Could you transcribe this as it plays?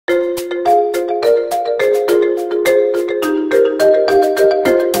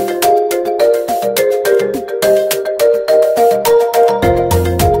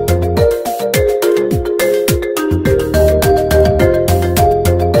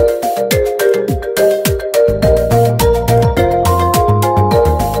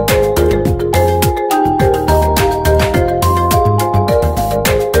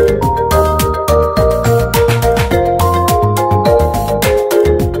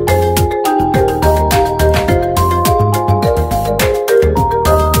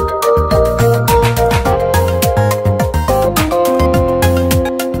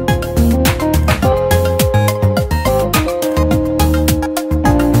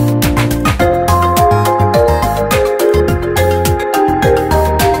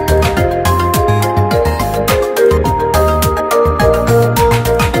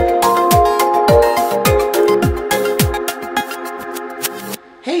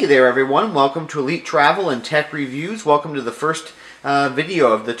Hey there everyone, welcome to Elite Travel and Tech Reviews. Welcome to the first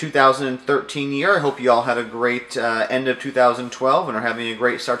video of the 2013 year. I hope you all had a great end of 2012 and are having a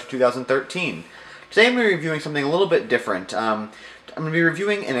great start to 2013. Today I'm going to be reviewing something a little bit different. I'm going to be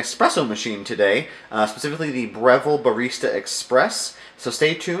reviewing an espresso machine today, specifically the Breville Barista Express. So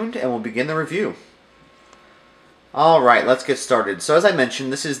stay tuned and we'll begin the review. Alright, let's get started. So as I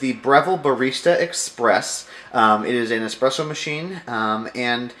mentioned, this is the Breville Barista Express. It is an espresso machine,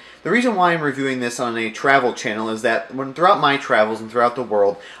 and the reason why I'm reviewing this on a travel channel is that throughout my travels and throughout the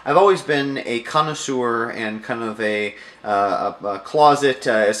world, I've always been a connoisseur and kind of a closet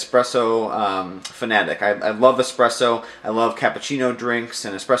espresso fanatic. I love espresso. I love cappuccino drinks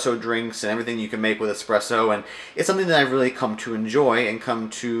and espresso drinks and everything you can make with espresso, and it's something that I've really come to enjoy and come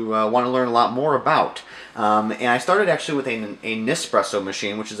to want to learn a lot more about. And I started actually with a Nespresso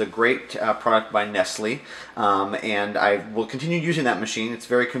machine, which is a great product by Nestle, and I will continue using that machine. It's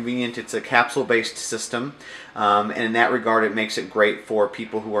very convenient. It's a capsule-based system, and in that regard it makes it great for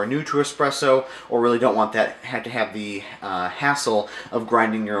people who are new to espresso or really don't want to have the hassle of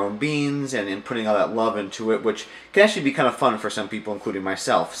grinding your own beans and putting all that love into it, which can actually be kind of fun for some people, including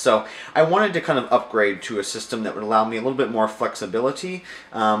myself. So I wanted to kind of upgrade to a system that would allow me a little bit more flexibility,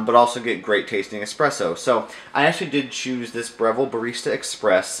 but also get great tasting espresso. So I actually did choose this Breville Barista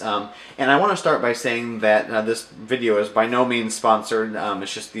Express, and I want to start by saying that this video is by no means sponsored.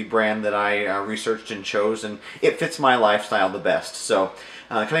 It's just the brand that I researched and chose, and it fits my lifestyle the best. So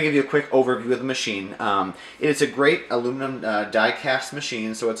can I give you a quick overview of the machine? It is a great aluminum die-cast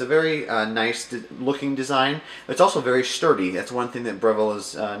machine, so it's a very nice looking design. It's also very sturdy. That's one thing that Breville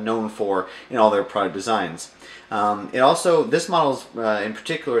is known for in all their product designs. This model in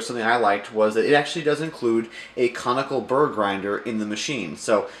particular, something I liked was that it actually does include a conical burr grinder in the machine.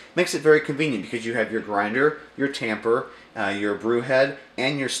 So it makes it very convenient because you have your grinder, your tamper, your brew head,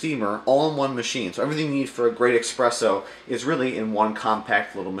 and your steamer all in one machine. So everything you need for a great espresso is really in one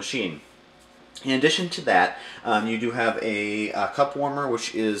compact little machine. In addition to that, you do have a cup warmer,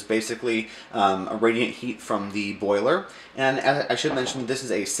 which is basically a radiant heat from the boiler. And I should mention, this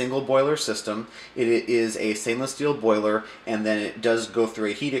is a single boiler system. It is a stainless steel boiler, and then it does go through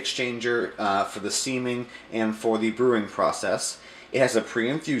a heat exchanger for the steaming and for the brewing process. It has a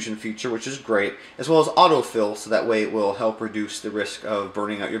pre-infusion feature, which is great, as well as autofill, so that way it will help reduce the risk of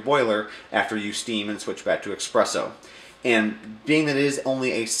burning out your boiler after you steam and switch back to espresso. And being that it is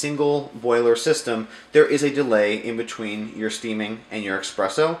only a single boiler system, there is a delay in between your steaming and your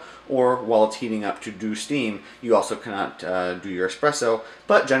espresso, or while it's heating up to do steam, you also cannot do your espresso,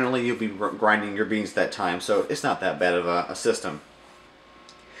 but generally you'll be grinding your beans at that time, so it's not that bad of a system.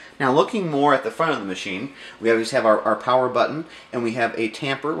 Now, looking more at the front of the machine, we always have our power button, and we have a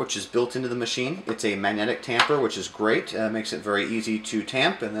tamper which is built into the machine. It's a magnetic tamper, which is great. Makes it very easy to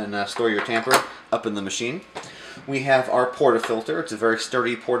tamp and then store your tamper up in the machine. We have our portafilter. It's a very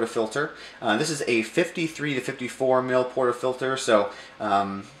sturdy portafilter. This is a 53 to 54 mil portafilter, so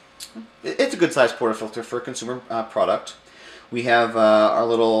it's a good size portafilter for a consumer product. We have our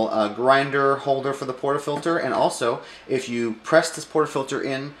little grinder holder for the portafilter, and also if you press this portafilter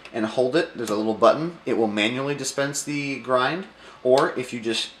in and hold it, there's a little button. It will manually dispense the grind, or if you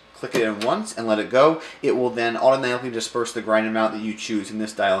just click it in once and let it go, it will then automatically disperse the grind amount that you choose in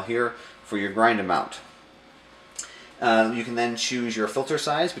this dial here for your grind amount. You can then choose your filter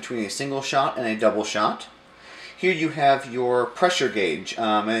size between a single shot and a double shot. Here you have your pressure gauge,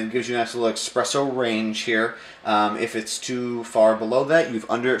 and it gives you a nice little espresso range here. If it's too far below that, you've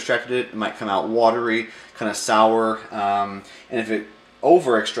under extracted it, it might come out watery, kind of sour, and if it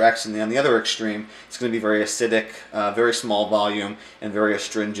over extracts on the other extreme, it's going to be very acidic, very small volume, and very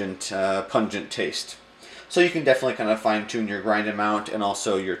astringent, pungent taste. So you can definitely kind of fine tune your grind amount and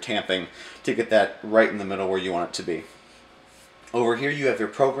also your tamping to get that right in the middle where you want it to be. Over here you have your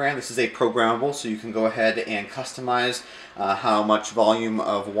program. This is a programmable, so you can go ahead and customize how much volume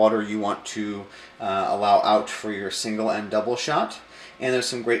of water you want to allow out for your single and double shot. And there's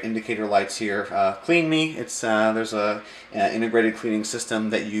some great indicator lights here. Clean Me, there's a integrated cleaning system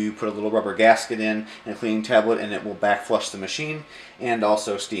that you put a little rubber gasket in and a cleaning tablet, and it will back flush the machine, and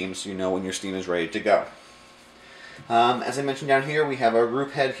also steam, so you know when your steam is ready to go. As I mentioned down here, we have our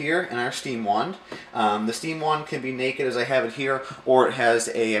group head here and our steam wand. The steam wand can be naked as I have it here, or it has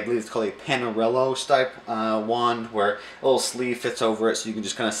I believe it's called a Panarello type wand, where a little sleeve fits over it, so you can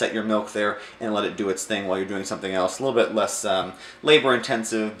just kind of set your milk there and let it do its thing while you're doing something else. A little bit less labor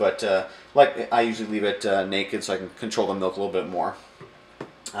intensive, but like I usually leave it naked so I can control the milk a little bit more.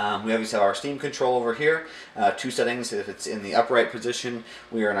 We obviously have our steam control over here, two settings. If it's in the upright position,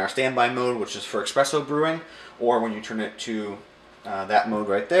 we are in our standby mode, which is for espresso brewing, or when you turn it to that mode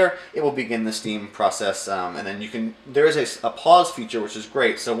right there, it will begin the steam process, and then there is a pause feature, which is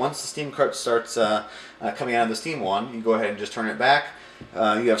great. So once the steam cart starts coming out of the steam wand, you go ahead and just turn it back.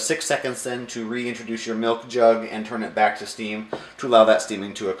 You have 6 seconds then to reintroduce your milk jug and turn it back to steam to allow that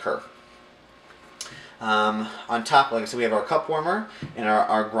steaming to occur. On top, like I said, we have our cup warmer, and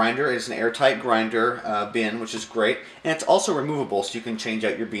our grinder is an airtight grinder bin, which is great, and it's also removable, so you can change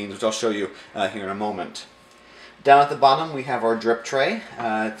out your beans, which I'll show you here in a moment. Down at the bottom we have our drip tray.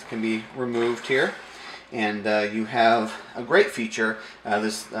 It can be removed here, and you have a great feature.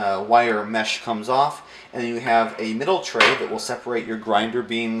 This wire mesh comes off, and then you have a middle tray that will separate your grinder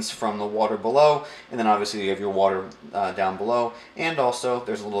beans from the water below, and then obviously you have your water down below, and also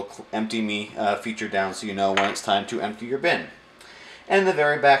there's a little empty me feature down, so you know when it's time to empty your bin. And in the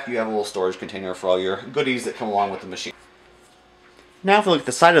very back you have a little storage container for all your goodies that come along with the machine. Now if we look at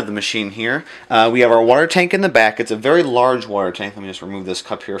the side of the machine here, we have our water tank in the back. It's a very large water tank. Let me just remove this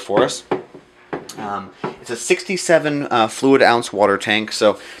cup here for us. It's a 67 fluid ounce water tank,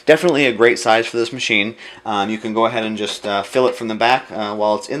 so definitely a great size for this machine. You can go ahead and just fill it from the back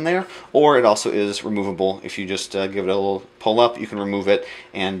while it's in there, or it also is removable. If you just give it a little pull up, you can remove it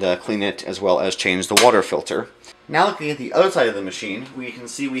and clean it, as well as change the water filter. Now looking at the other side of the machine, we can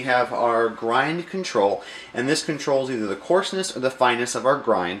see we have our grind control, and this controls either the coarseness or the fineness of our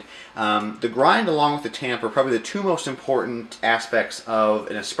grind. The grind along with the tamp are probably the two most important aspects of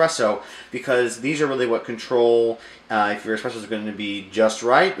an espresso, because these are really what control if your espresso is going to be just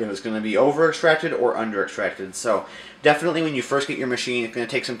right, if it's going to be over extracted or under extracted. So definitely when you first get your machine, it's going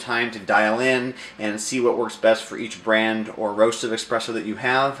to take some time to dial in and see what works best for each brand or roast of espresso that you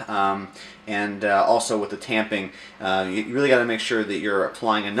have. And also with the tamping, you really got to make sure that you're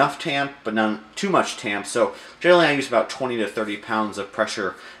applying enough tamp, but not too much tamp. So generally I use about 20 to 30 pounds of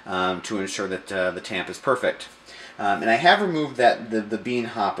pressure to ensure that the tamp is perfect. And I have removed the bean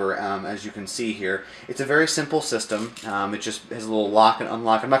hopper, as you can see here. It's a very simple system. It just has a little lock and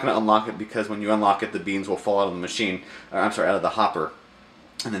unlock. I'm not going to unlock it because when you unlock it, the beans will fall out of the machine, or I'm sorry, out of the hopper,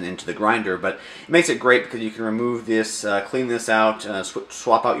 and then into the grinder. But it makes it great because you can remove this, clean this out,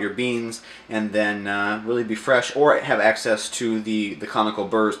 swap out your beans, and then really be fresh, or have access to the conical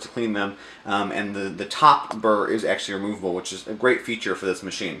burrs to clean them. And the top burr is actually removable, which is a great feature for this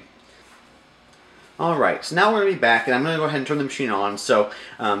machine. Alright, so now we're going to be back, and I'm going to go ahead and turn the machine on. So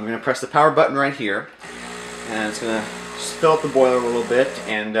I'm going to press the power button right here, and it's going to fill up the boiler a little bit,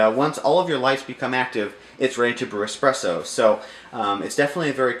 and once all of your lights become active, it's ready to brew espresso. So it's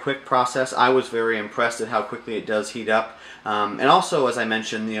definitely a very quick process. I was very impressed at how quickly it does heat up. And also, as I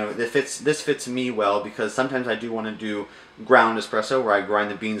mentioned, you know, this fits me well, because sometimes I do want to do ground espresso where I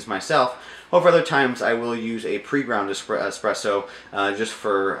grind the beans myself. However, other times I will use a pre-ground espresso just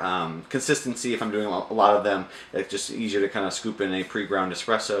for consistency. If I'm doing a lot of them, it's just easier to kind of scoop in a pre-ground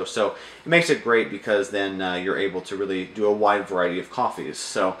espresso. So it makes it great, because then you're able to really do a wide variety of coffees.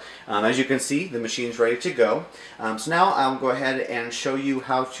 So as you can see, the machine's ready to go. So now I'll go ahead and show you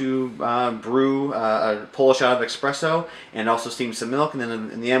how to brew a pull a shot of espresso and also steam some milk, and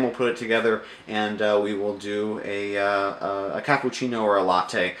then in the end we'll put it together and we will do a cappuccino or a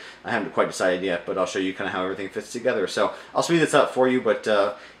latte. I haven't quite decided yet, but I'll show you kind of how everything fits together. So I'll speed this up for you, but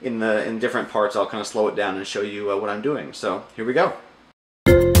in different parts I'll kind of slow it down and show you what I'm doing. So here we go.